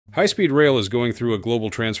High-speed rail is going through a global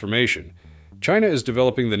transformation. China is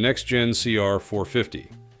developing the next-gen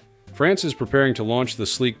CR450. France is preparing to launch the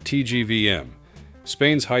sleek TGV M.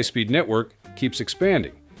 Spain's high-speed network keeps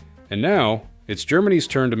expanding. And now, it's Germany's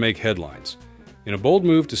turn to make headlines. In a bold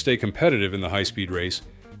move to stay competitive in the high-speed race,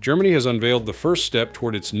 Germany has unveiled the first step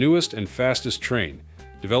toward its newest and fastest train,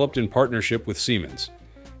 developed in partnership with Siemens.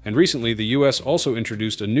 And recently, the US also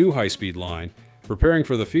introduced a new high-speed line, preparing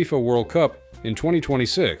for the FIFA World Cup in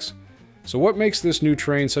 2026. So what makes this new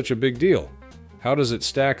train such a big deal? How does it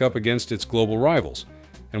stack up against its global rivals?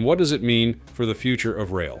 And what does it mean for the future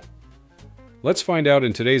of rail? Let's find out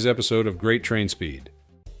in today's episode of Great Train Speed.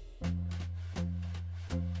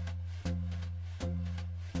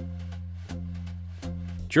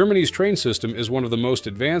 Germany's train system is one of the most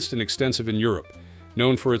advanced and extensive in Europe,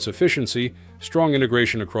 known for its efficiency, strong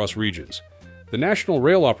integration across regions. The national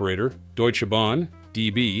rail operator, Deutsche Bahn,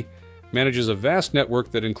 DB, manages a vast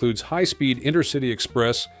network that includes high-speed intercity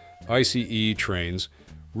express, ICE trains,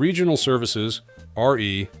 regional services,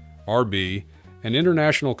 RE, RB, and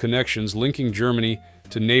international connections linking Germany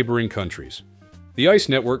to neighboring countries. The ICE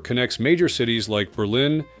network connects major cities like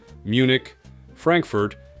Berlin, Munich,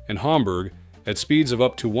 Frankfurt, and Hamburg at speeds of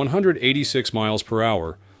up to 186 miles per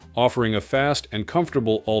hour, offering a fast and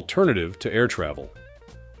comfortable alternative to air travel.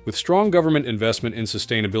 With strong government investment in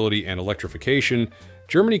sustainability and electrification,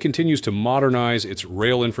 Germany continues to modernize its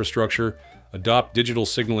rail infrastructure, adopt digital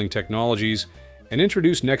signaling technologies, and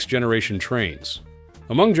introduce next-generation trains.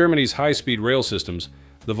 Among Germany's high-speed rail systems,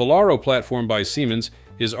 the Velaro platform by Siemens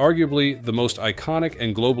is arguably the most iconic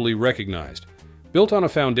and globally recognized. Built on a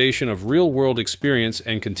foundation of real-world experience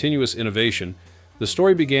and continuous innovation, the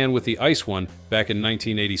story began with the ICE One back in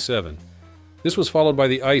 1987. This was followed by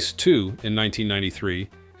the ICE 2 in 1993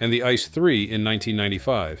 and the ICE 3 in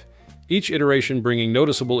 1995, each iteration bringing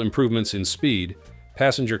noticeable improvements in speed,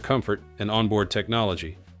 passenger comfort, and onboard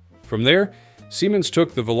technology. From there, Siemens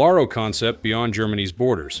took the Velaro concept beyond Germany's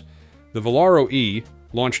borders. The Velaro E,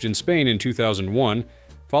 launched in Spain in 2001,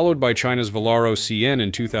 followed by China's Velaro CN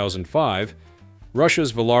in 2005,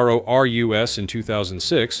 Russia's Velaro RUS in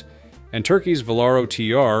 2006, and Turkey's Velaro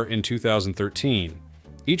TR in 2013.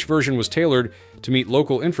 Each version was tailored to meet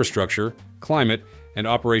local infrastructure, climate, and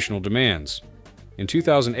operational demands. In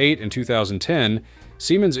 2008 and 2010,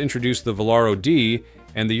 Siemens introduced the Velaro D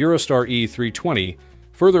and the Eurostar E320,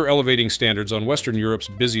 further elevating standards on Western Europe's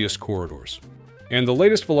busiest corridors. And the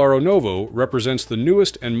latest Velaro Novo represents the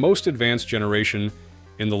newest and most advanced generation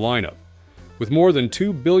in the lineup. With more than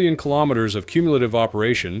 2 billion kilometers of cumulative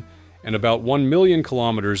operation and about 1 million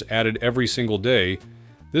kilometers added every single day,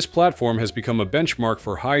 this platform has become a benchmark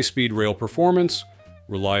for high-speed rail performance,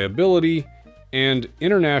 reliability, and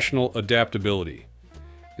international adaptability.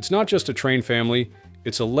 It's not just a train family,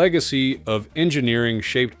 it's a legacy of engineering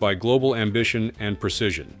shaped by global ambition and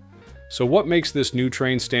precision. So what makes this new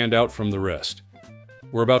train stand out from the rest?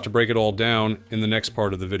 We're about to break it all down in the next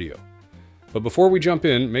part of the video. But before we jump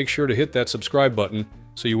in, make sure to hit that subscribe button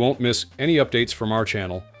so you won't miss any updates from our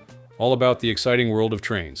channel, all about the exciting world of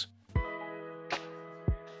trains.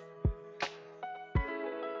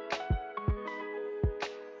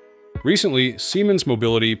 Recently, Siemens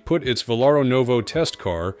Mobility put its Velaro Novo test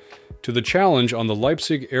car to the challenge on the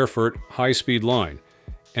Leipzig-Erfurt high-speed line,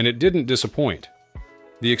 and it didn't disappoint.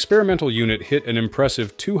 The experimental unit hit an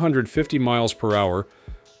impressive 250 miles per hour,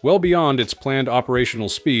 well beyond its planned operational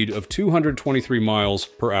speed of 223 miles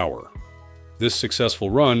per hour. This successful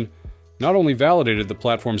run not only validated the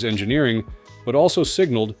platform's engineering, but also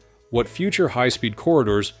signaled what future high-speed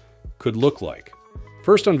corridors could look like.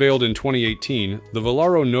 First unveiled in 2018, the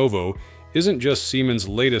Velaro Novo isn't just Siemens'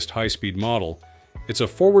 latest high-speed model, it's a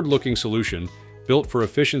forward-looking solution built for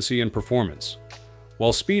efficiency and performance.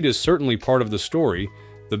 While speed is certainly part of the story,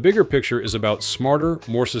 the bigger picture is about smarter,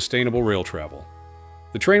 more sustainable rail travel.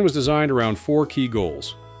 The train was designed around 4 key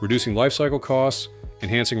goals: reducing lifecycle costs,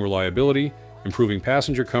 enhancing reliability, improving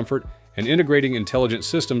passenger comfort, and integrating intelligent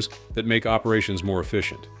systems that make operations more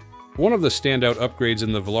efficient. One of the standout upgrades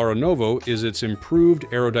in the Velaro Novo is its improved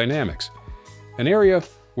aerodynamics, an area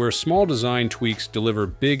where small design tweaks deliver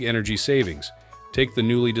big energy savings. Take the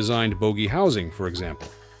newly designed bogie housing, for example.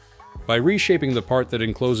 By reshaping the part that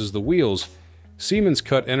encloses the wheels, Siemens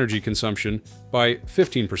cut energy consumption by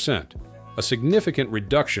 15%, a significant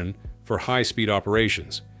reduction for high-speed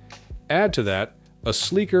operations. Add to that a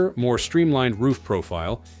sleeker, more streamlined roof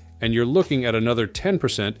profile, and you're looking at another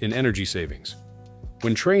 10% in energy savings.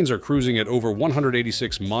 When trains are cruising at over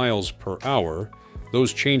 186 miles per hour,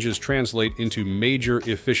 those changes translate into major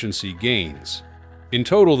efficiency gains. In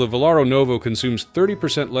total, the Velaro Novo consumes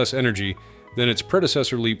 30% less energy than its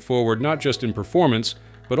predecessor leap forward, not just in performance,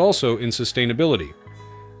 but also in sustainability.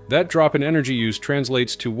 That drop in energy use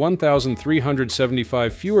translates to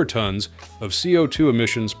 1,375 fewer tons of CO2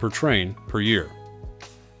 emissions per train per year.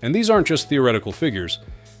 And these aren't just theoretical figures.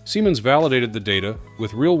 Siemens validated the data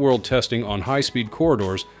with real-world testing on high-speed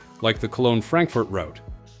corridors like the Cologne-Frankfurt route.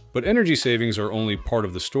 But energy savings are only part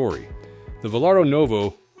of the story. The Velaro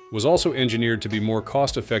Novo was also engineered to be more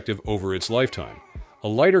cost-effective over its lifetime. A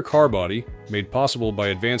lighter car body, made possible by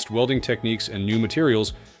advanced welding techniques and new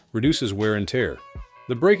materials, reduces wear and tear.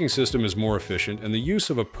 The braking system is more efficient, and the use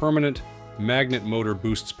of a permanent magnet motor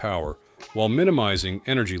boosts power, while minimizing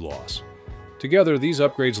energy loss. Together, these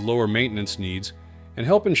upgrades lower maintenance needs and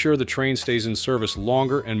help ensure the train stays in service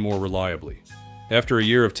longer and more reliably. After a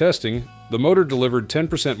year of testing, the motor delivered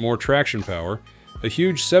 10% more traction power, a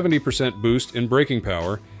huge 70% boost in braking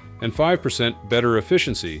power, and 5% better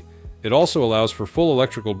efficiency. It also allows for full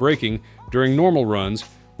electrical braking during normal runs,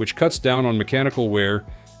 which cuts down on mechanical wear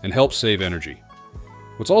and helps save energy.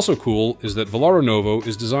 What's also cool is that Velaro Novo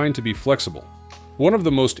is designed to be flexible. One of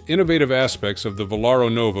the most innovative aspects of the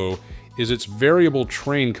Velaro Novo is its variable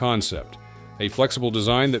train concept, a flexible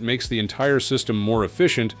design that makes the entire system more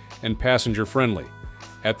efficient and passenger-friendly.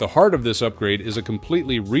 At the heart of this upgrade is a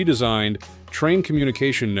completely redesigned train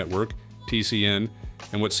communication network, TCN,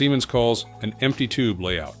 and what Siemens calls an empty tube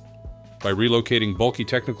layout. By relocating bulky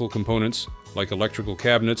technical components, like electrical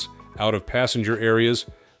cabinets, out of passenger areas,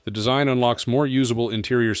 the design unlocks more usable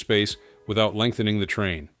interior space without lengthening the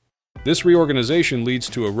train. This reorganization leads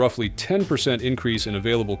to a roughly 10% increase in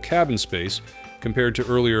available cabin space compared to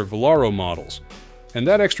earlier Velaro models. And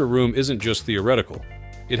that extra room isn't just theoretical.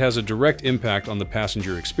 It has a direct impact on the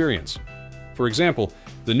passenger experience. For example,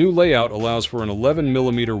 the new layout allows for an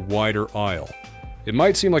 11mm wider aisle. It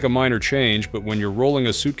might seem like a minor change, but when you're rolling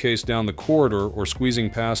a suitcase down the corridor or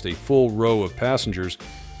squeezing past a full row of passengers,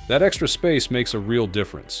 that extra space makes a real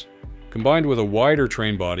difference. Combined with a wider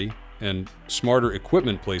train body and smarter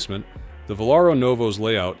equipment placement, the Velaro Novo's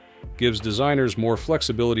layout gives designers more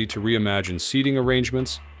flexibility to reimagine seating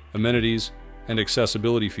arrangements, amenities, and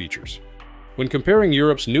accessibility features. When comparing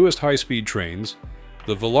Europe's newest high-speed trains,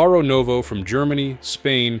 the Velaro Novo from Germany,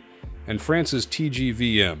 Spain, and France's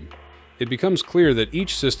TGV M, it becomes clear that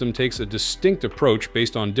each system takes a distinct approach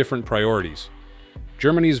based on different priorities.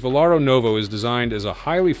 Germany's Velaro Novo is designed as a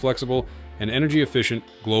highly flexible and energy-efficient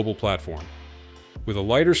global platform. With a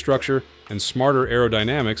lighter structure and smarter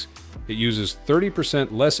aerodynamics, it uses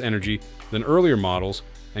 30% less energy than earlier models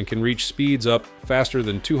and can reach speeds up faster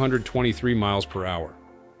than 223 miles per hour.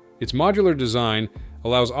 Its modular design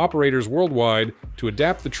allows operators worldwide to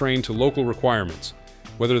adapt the train to local requirements,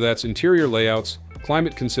 whether that's interior layouts,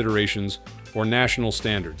 climate considerations, or national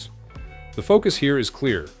standards. The focus here is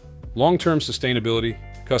clear: long-term sustainability,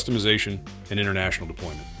 customization, and international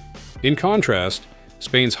deployment. In contrast,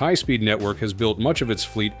 Spain's high-speed network has built much of its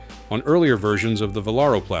fleet on earlier versions of the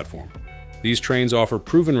Velaro platform. These trains offer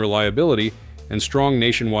proven reliability and strong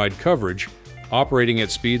nationwide coverage, operating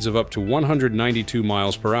at speeds of up to 192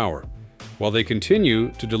 miles per hour. While they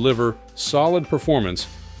continue to deliver solid performance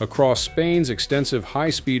across Spain's extensive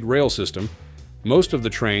high-speed rail system, most of the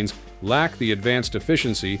trains lack the advanced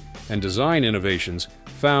efficiency and design innovations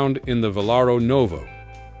found in the Velaro Novo.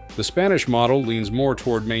 The Spanish model leans more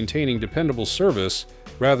toward maintaining dependable service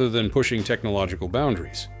rather than pushing technological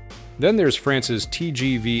boundaries. Then there's France's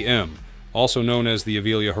TGV M, also known as the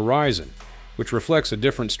Avelia Horizon, which reflects a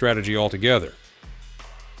different strategy altogether.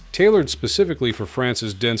 Tailored specifically for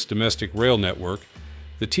France's dense domestic rail network,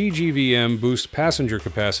 the TGV M boosts passenger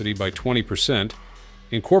capacity by 20%,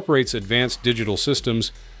 incorporates advanced digital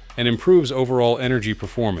systems, and improves overall energy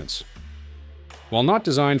performance. While not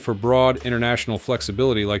designed for broad international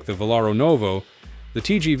flexibility like the Velaro Novo, the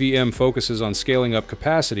TGV M focuses on scaling up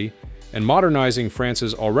capacity and modernizing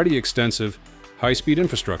France's already extensive high-speed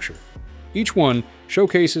infrastructure. Each one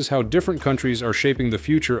showcases how different countries are shaping the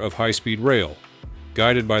future of high-speed rail,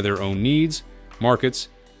 guided by their own needs, markets,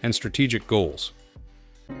 and strategic goals.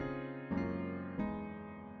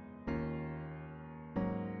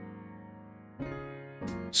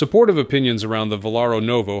 Supportive opinions around the Velaro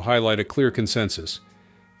Novo highlight a clear consensus.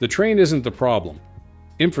 The train isn't the problem.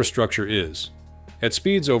 Infrastructure is. At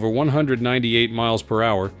speeds over 198 miles per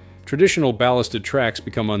hour, traditional ballasted tracks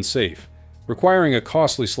become unsafe, requiring a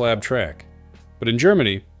costly slab track. But in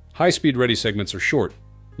Germany, high-speed ready segments are short,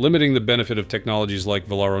 limiting the benefit of technologies like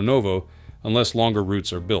Velaro Novo unless longer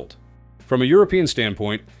routes are built. From a European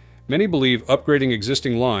standpoint, many believe upgrading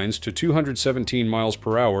existing lines to 217 miles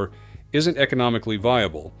per hour isn't economically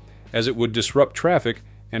viable, as it would disrupt traffic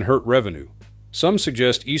and hurt revenue. Some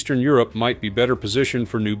suggest Eastern Europe might be better positioned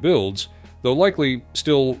for new builds, though likely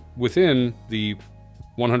still within the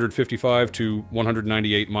 155 to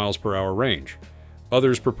 198 miles per hour range.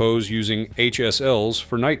 Others propose using HSLs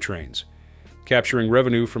for night trains, capturing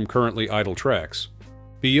revenue from currently idle tracks.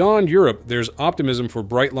 Beyond Europe, there's optimism for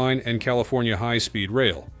Brightline and California high-speed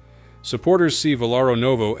rail. Supporters see Velaro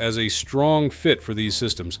Novo as a strong fit for these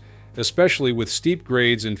systems, especially with steep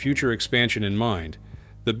grades and future expansion in mind.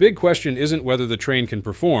 The big question isn't whether the train can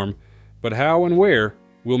perform, but how and where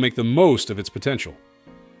will make the most of its potential.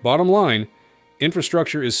 Bottom line,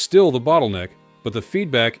 infrastructure is still the bottleneck, but the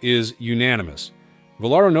feedback is unanimous.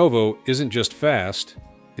 Velaro Novo isn't just fast,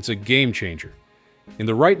 it's a game changer. In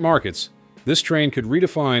the right markets, this train could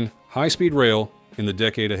redefine high-speed rail in the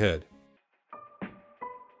decade ahead.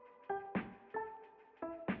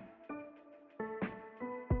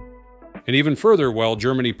 And even further, while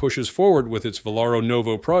Germany pushes forward with its Velaro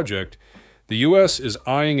Novo project, the US is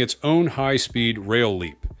eyeing its own high-speed rail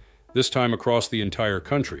leap, this time across the entire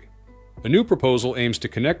country. A new proposal aims to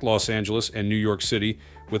connect Los Angeles and New York City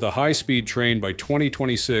with a high-speed train by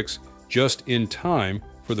 2026, just in time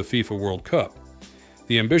for the FIFA World Cup.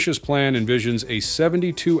 The ambitious plan envisions a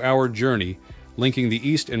 72-hour journey linking the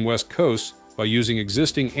east and west coasts by using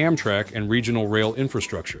existing Amtrak and regional rail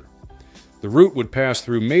infrastructure. The route would pass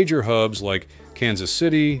through major hubs like Kansas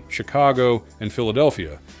City, Chicago, and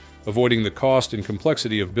Philadelphia, avoiding the cost and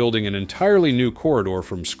complexity of building an entirely new corridor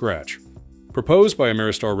from scratch. Proposed by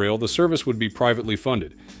Ameristar Rail, the service would be privately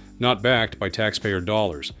funded, not backed by taxpayer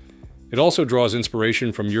dollars. It also draws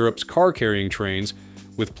inspiration from Europe's car-carrying trains,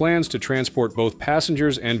 with plans to transport both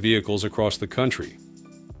passengers and vehicles across the country.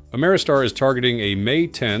 Ameristar is targeting a May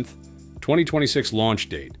 10, 2026 launch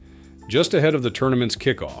date, just ahead of the tournament's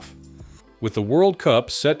kickoff. With the World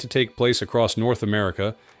Cup set to take place across North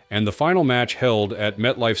America and the final match held at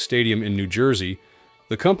MetLife Stadium in New Jersey,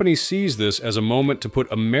 the company sees this as a moment to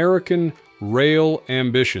put American rail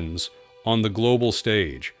ambitions on the global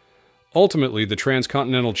stage. Ultimately, the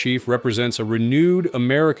Transcontinental Chief represents a renewed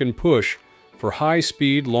American push for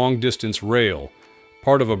high-speed, long-distance rail,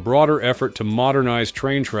 part of a broader effort to modernize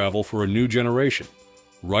train travel for a new generation,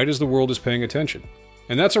 right as the world is paying attention.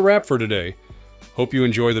 And that's a wrap for today. Hope you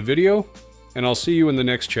enjoy the video, and I'll see you in the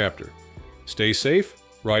next chapter. Stay safe,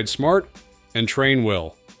 ride smart, and train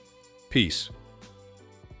well. Peace.